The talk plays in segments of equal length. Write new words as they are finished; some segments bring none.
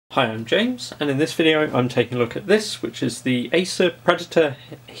Hi, I'm James, and in this video I'm taking a look at this, which is the Acer Predator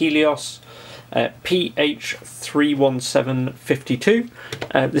Helios PH317-52.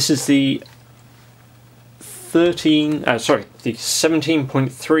 This is the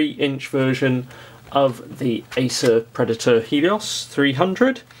 17.3 inch version of the Acer Predator Helios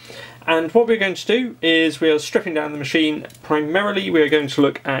 300. And what we're going to do is we are stripping down the machine. Primarily we are going to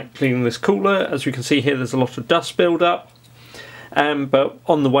look at cleaning this cooler. As we can see here, there's a lot of dust build up. But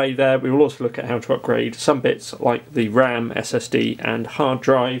on the way there we will also look at how to upgrade some bits like the RAM, SSD and hard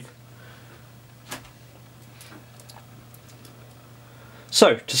drive.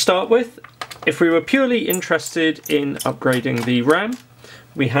 So to start with, if we were purely interested in upgrading the RAM,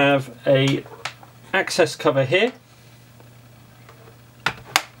 we have a access cover here,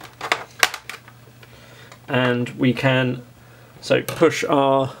 and we can push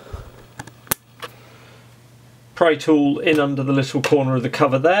our pry tool in under the little corner of the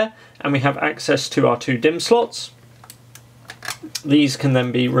cover there, and we have access to our two DIMM slots. These can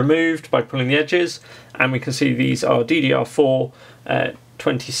then be removed by pulling the edges, and we can see these are DDR4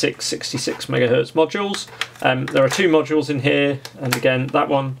 2666 MHz modules. There are two modules in here, and again that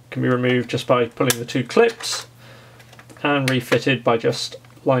one can be removed just by pulling the two clips, and refitted by just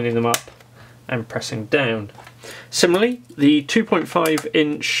lining them up and pressing down. Similarly, the 2.5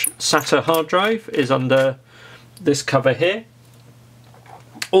 inch SATA hard drive is under this cover here.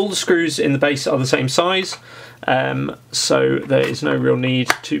 All the screws in the base are the same size, so there is no real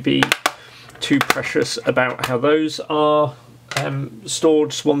need to be too precious about how those are stored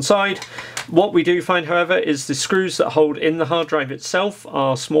to one side. What we do find, however, is the screws that hold in the hard drive itself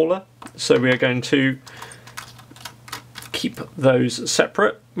are smaller, so we are going to keep those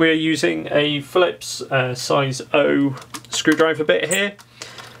separate. We are using a Phillips size O screwdriver bit here,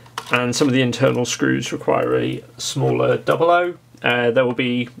 and some of the internal screws require a smaller 00. There will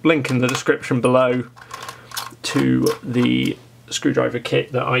be a link in the description below to the screwdriver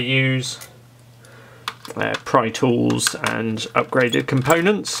kit that I use, pry tools and upgraded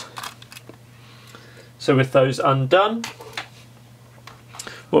components. So with those undone,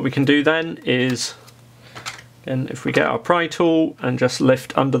 what we can do then is, again, if we get our pry tool and just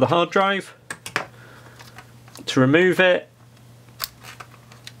lift under the hard drive to remove it,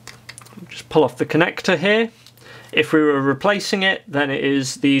 just pull off the connector here. If we were replacing it, then it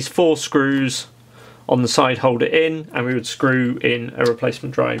is these 4 screws on the side hold it in, and we would screw in a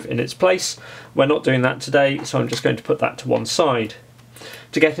replacement drive in its place. We're not doing that today, so I'm just going to put that to one side.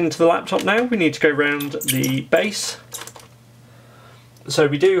 To get into the laptop now, we need to go around the base. So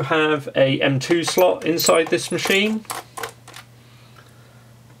we do have a M2 slot inside this machine,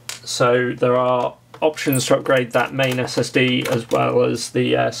 so there are options to upgrade that main SSD as well as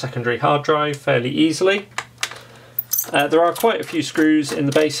the secondary hard drive fairly easily. There are quite a few screws in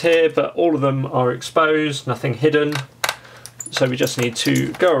the base here, but all of them are exposed, nothing hidden. So we just need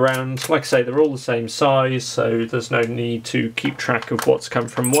to go around. Like I say, they're all the same size, so there's no need to keep track of what's come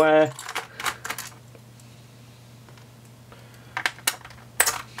from where.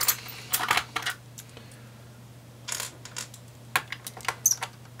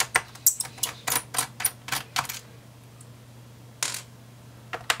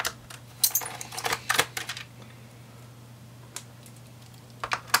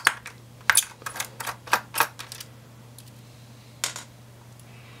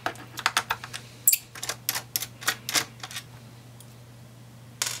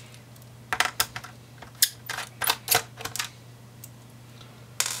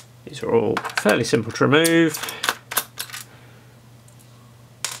 These are all fairly simple to remove.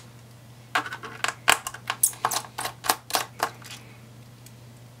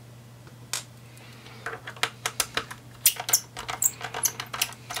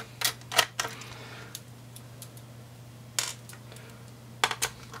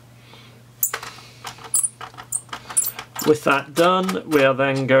 With that done, we are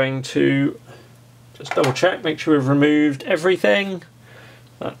then going to just double check, make sure we've removed everything.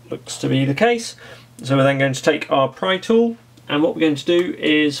 That looks to be the case. So we're then going to take our pry tool, and what we're going to do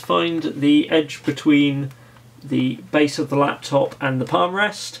is find the edge between the base of the laptop and the palm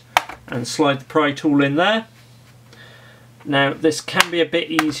rest and slide the pry tool in there. Now this can be a bit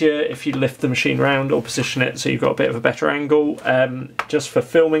easier if you lift the machine around or position it so you've got a bit of a better angle. Just for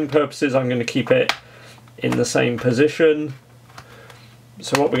filming purposes, I'm going to keep it in the same position.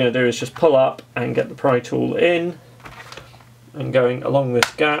 So what we're going to do is just pull up and get the pry tool in, and going along this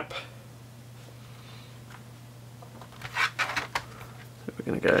gap. So we're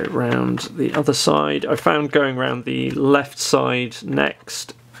going to go round the other side. I found going around the left side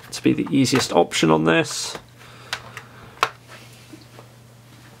next to be the easiest option on this.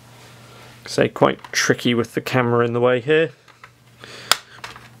 say, quite tricky with the camera in the way here,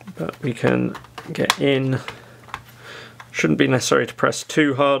 but we can get in. Shouldn't be necessary to press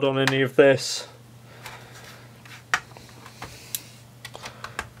too hard on any of this.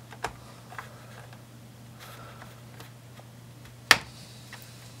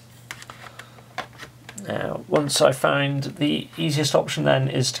 Now, once I find, the easiest option then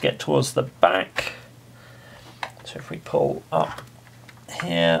is to get towards the back. So if we pull up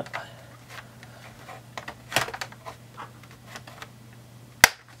here,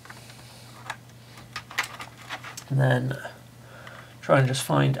 and then try and just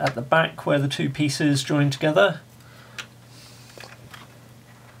find at the back where the two pieces join together.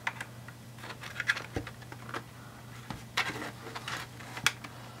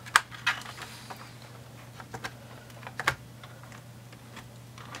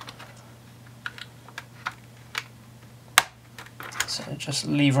 So just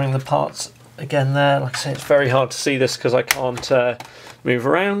levering the parts again there. Like I say, it's very hard to see this because I can't move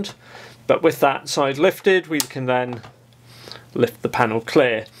around, but with that side lifted we can then lift the panel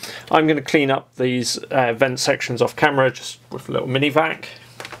clear. I'm going to clean up these vent sections off camera just with a little mini vac.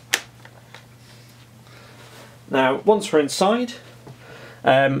 Now once we're inside,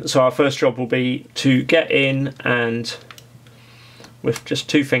 so our first job will be to get in and with just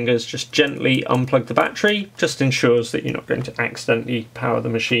two fingers just gently unplug the battery. Just ensures that you're not going to accidentally power the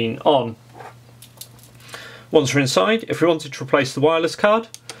machine on. Once we're inside, if we wanted to replace the wireless card,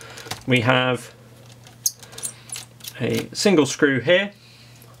 we have a single screw here.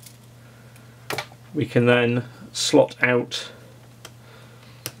 We can then slot out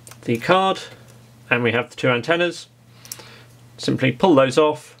the card, and we have the two antennas. Simply pull those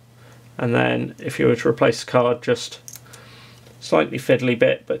off, and then if you were to replace the card, just slightly fiddly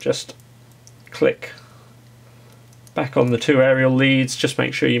bit, but just click back on the two aerial leads. Just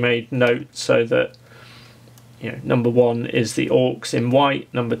make sure you made note so that, you know, number 1 is the aux in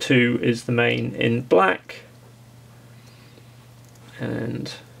white, number 2 is the main in black.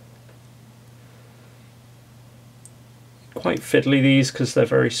 And quite fiddly these because they're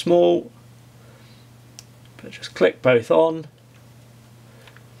very small, but just click both on,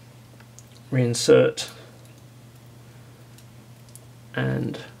 reinsert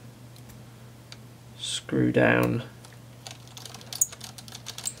and screw down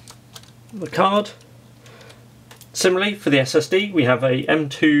the card. Similarly, for the SSD, we have a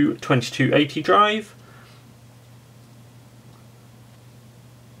M2 2280 drive.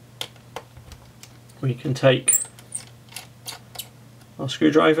 We can take our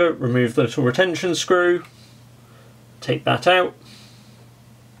screwdriver, remove the little retention screw, take that out,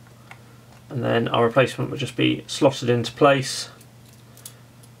 and then our replacement will just be slotted into place.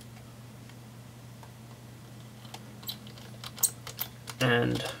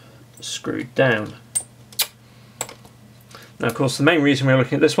 And screwed down. Now of course the main reason we're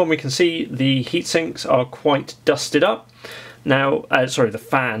looking at this one, we can see the heat sinks are quite dusted up. Now, sorry, the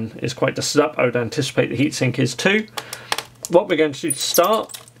fan is quite dusted up. I would anticipate the heatsink is too. What we're going to do to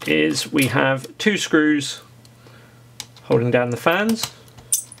start is we have two screws holding down the fans.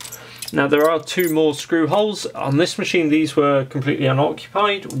 Now there are two more screw holes. On this machine these were completely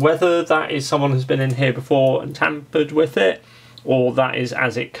unoccupied. Whether that is someone has been in here before and tampered with it, or that is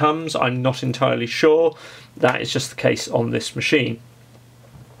as it comes, I'm not entirely sure. That is just the case on this machine.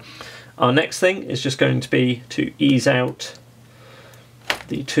 Our next thing is just going to be to ease out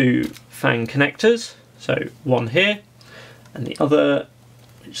the two fan connectors. So one here and the other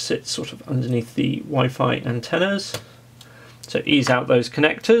which sits sort of underneath the Wi-Fi antennas. So ease out those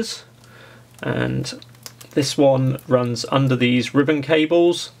connectors, and this one runs under these ribbon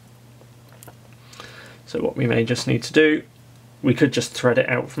cables. So what we may just need to do, we could just thread it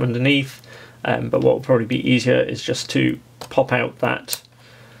out from underneath, but what will probably be easier is just to pop out that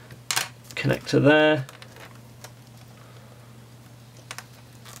connector there.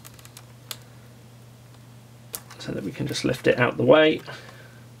 So that we can just lift it out the way.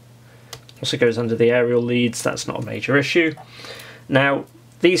 Also goes under the aerial leads, that's not a major issue. Now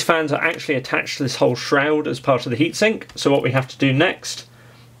these fans are actually attached to this whole shroud as part of the heatsink, so what we have to do next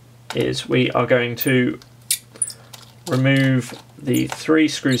is we are going to remove the 3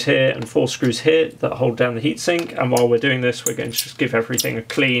 screws here and 4 screws here that hold down the heatsink, and while we're doing this we're going to just give everything a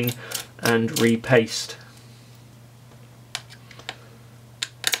clean and repaste.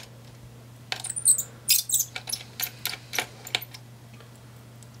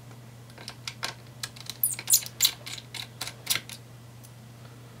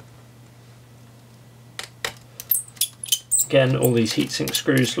 Again, all these heatsink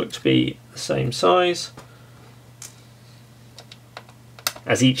screws look to be the same size.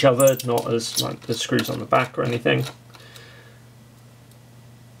 as each other, not as like the screws on the back or anything.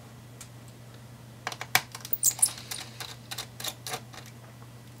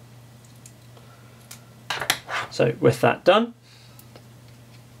 So with that done,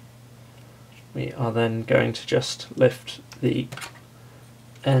 we are then going to just lift the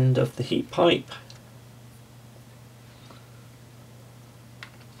end of the heat pipe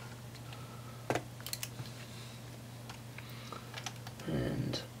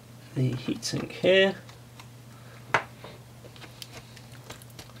and the heatsink here,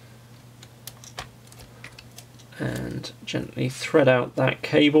 and gently thread out that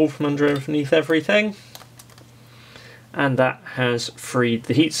cable from underneath everything, and that has freed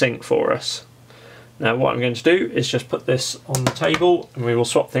the heatsink for us. Now what I'm going to do is just put this on the table and we will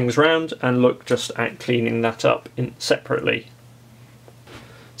swap things around and look just at cleaning that up separately.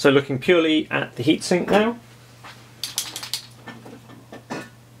 So looking purely at the heatsink now.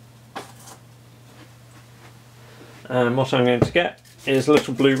 And what I'm going to get is a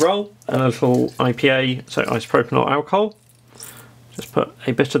little blue roll and a little IPA, so isopropyl alcohol. Just put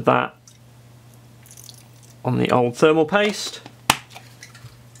a bit of that on the old thermal paste.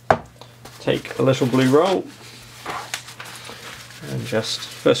 Take a little blue roll and just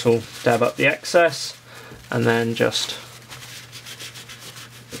first of all dab up the excess and then just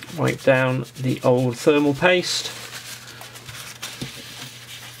wipe down the old thermal paste.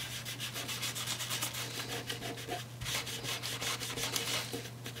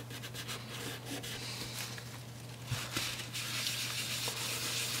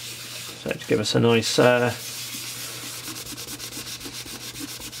 So to give us a nice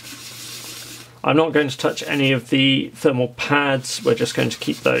I'm not going to touch any of the thermal pads, we're just going to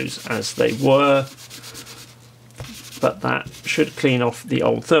keep those as they were, but that should clean off the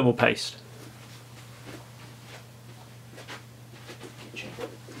old thermal paste.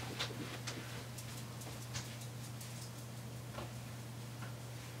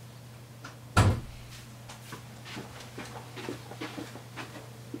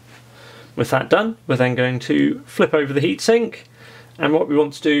 With that done, we're then going to flip over the heatsink. And what we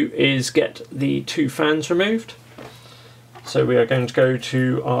want to do is get the two fans removed. So we are going to go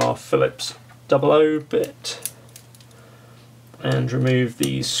to our Phillips 00 bit and remove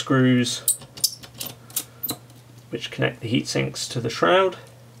these screws which connect the heat sinks to the shroud.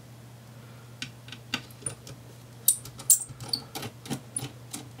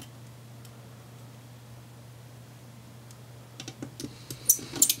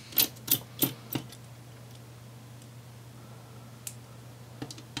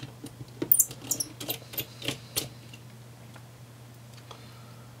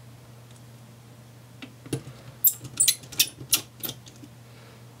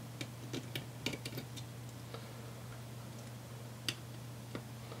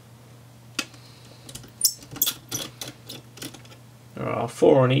 There are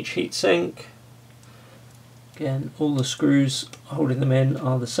 4 on each heatsink. Again, all the screws holding them in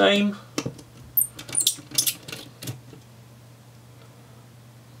are the same.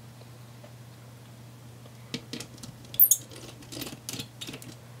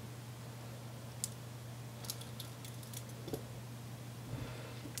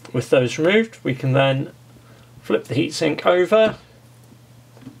 With those removed, we can then flip the heatsink over,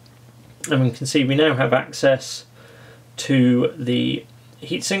 and we can see we now have access to the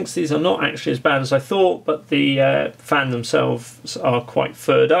heat sinks. These are not actually as bad as I thought, but the fan themselves are quite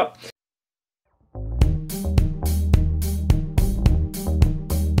furred up.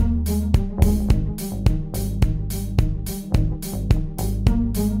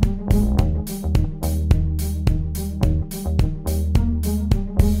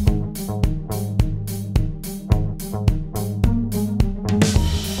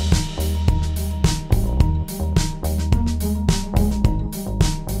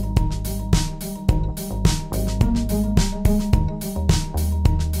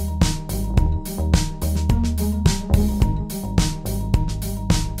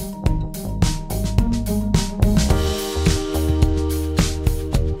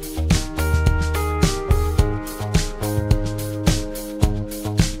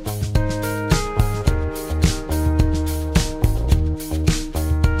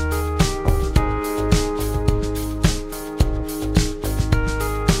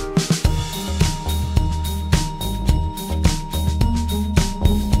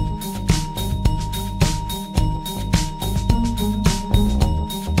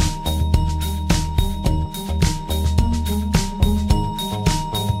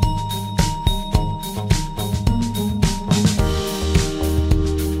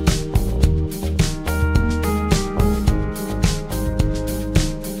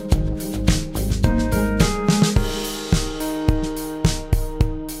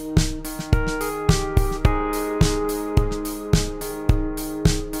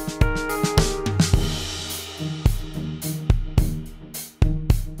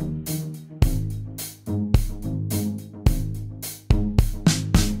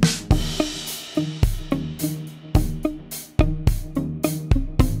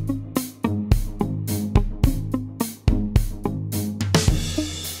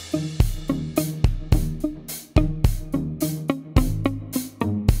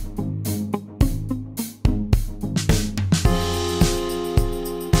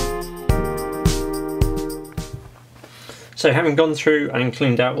 So having gone through and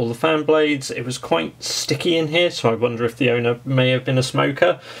cleaned out all the fan blades, it was quite sticky in here, so I wonder if the owner may have been a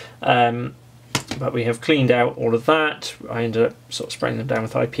smoker. But we have cleaned out all of that. I ended up sort of spraying them down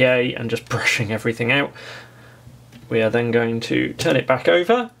with IPA and just brushing everything out. We are then going to turn it back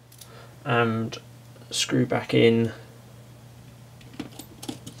over and screw back in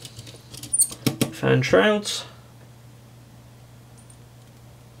fan shrouds.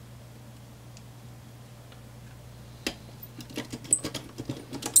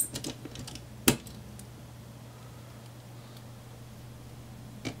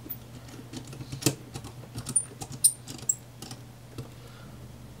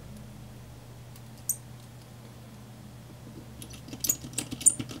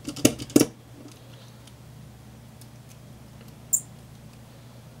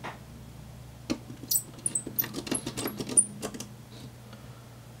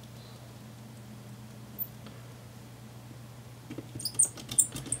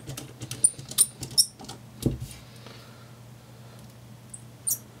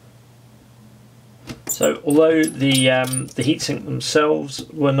 So although the heatsink themselves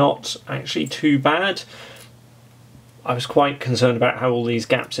were not actually too bad, I was quite concerned about how all these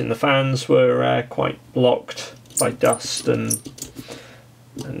gaps in the fans were quite blocked by dust, and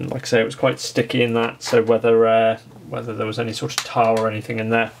like I say, it was quite sticky in that, so whether there was any sort of tar or anything in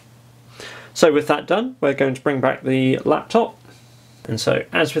there. So with that done, we're going to bring back the laptop, and so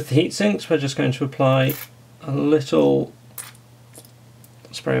as with the heatsinks, we're just going to apply a little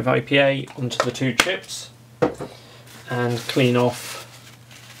spray of IPA onto the two chips and clean off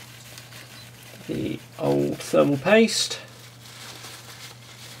the old thermal paste.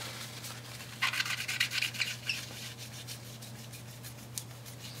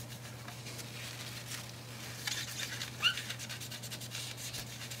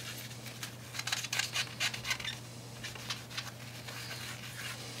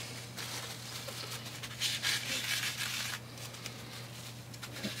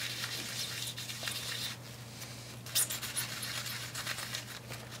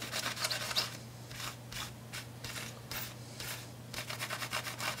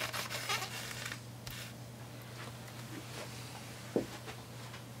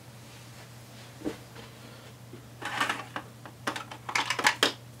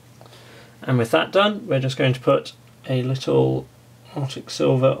 And with that done, we're just going to put a little Arctic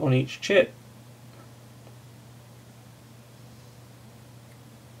silver on each chip.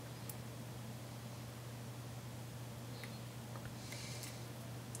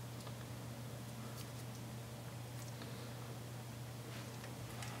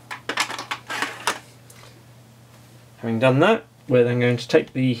 Having done that, we're then going to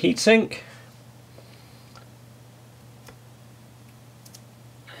take the heatsink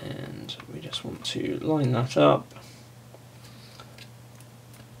and we just want to line that up,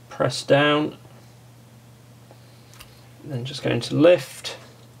 press down, then just going to lift,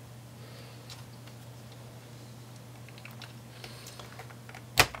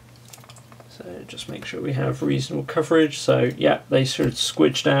 so just make sure we have reasonable coverage. So yeah, they should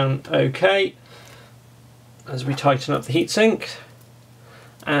squidge down okay as we tighten up the heatsink,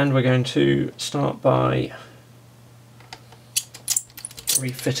 and we're going to start by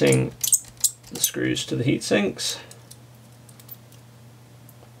refitting the screws to the heatsinks.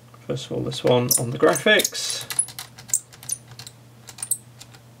 First of all, this one on the graphics,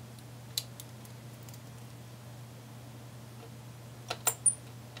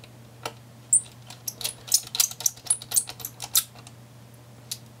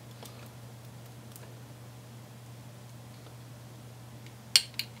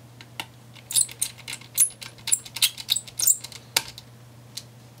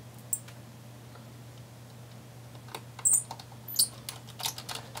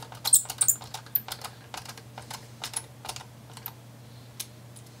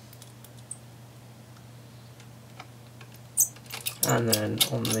 and then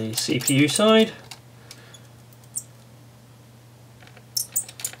on the CPU side.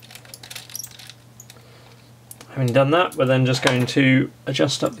 Having done that, we're then just going to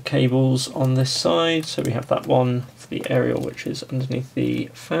adjust up the cables on this side. So we have that one for the aerial, which is underneath the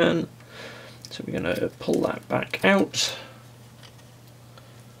fan. So we're going to pull that back out.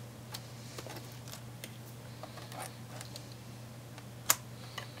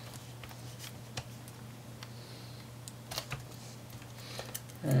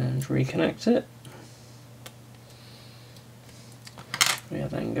 And reconnect it. We are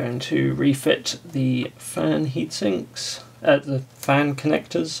then going to refit the fan heatsinks, the fan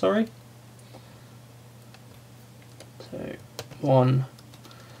connectors, sorry. So 1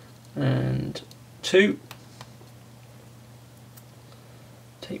 and 2.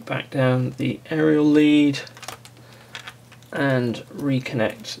 take back down the aerial lead and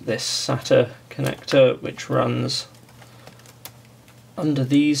reconnect this SATA connector, which runs under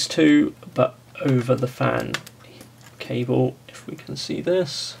these two but over the fan cable, if we can see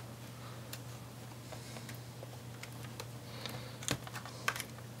this.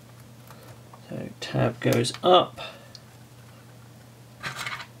 So tab goes up,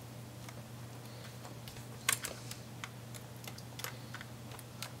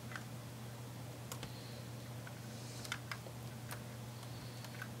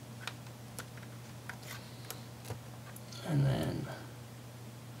 and then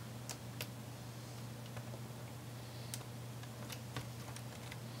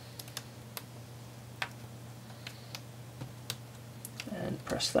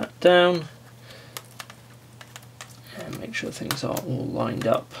press that down and make sure things are all lined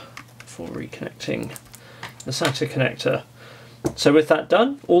up for reconnecting the SATA connector. So with that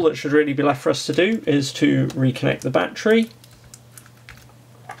done, all that should really be left for us to do is to reconnect the battery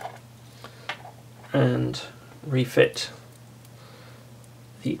and refit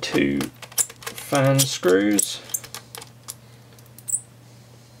the two fan screws.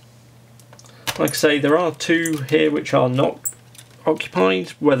 Like I say, there are two here which are not occupied.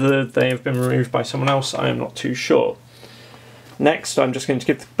 Whether they have been removed by someone else, I am not too sure. Next, I'm just going to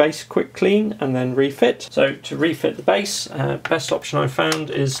give the base a quick clean and then refit. So to refit the base, best option I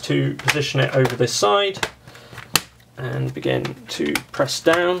found is to position it over this side and begin to press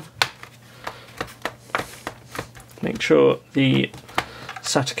down. Make sure the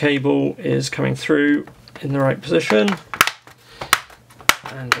SATA cable is coming through in the right position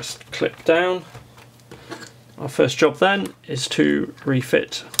and just clip down. Our first job then is to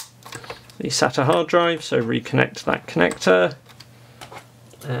refit the SATA hard drive, so reconnect that connector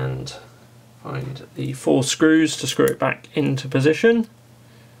and find the 4 screws to screw it back into position.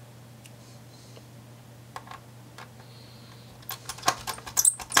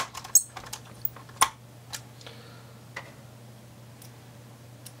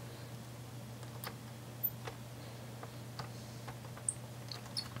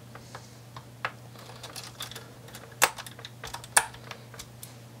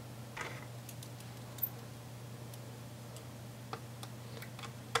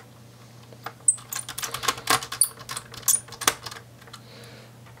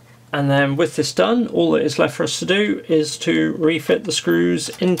 And then with this done, all that is left for us to do is to refit the screws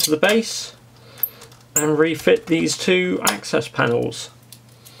into the base and refit these two access panels.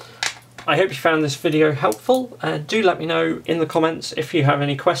 I hope you found this video helpful. Do let me know in the comments if you have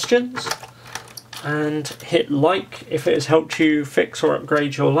any questions, and hit like if it has helped you fix or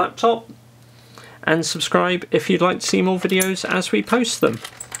upgrade your laptop, and subscribe if you'd like to see more videos as we post them.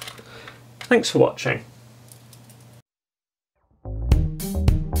 Thanks for watching.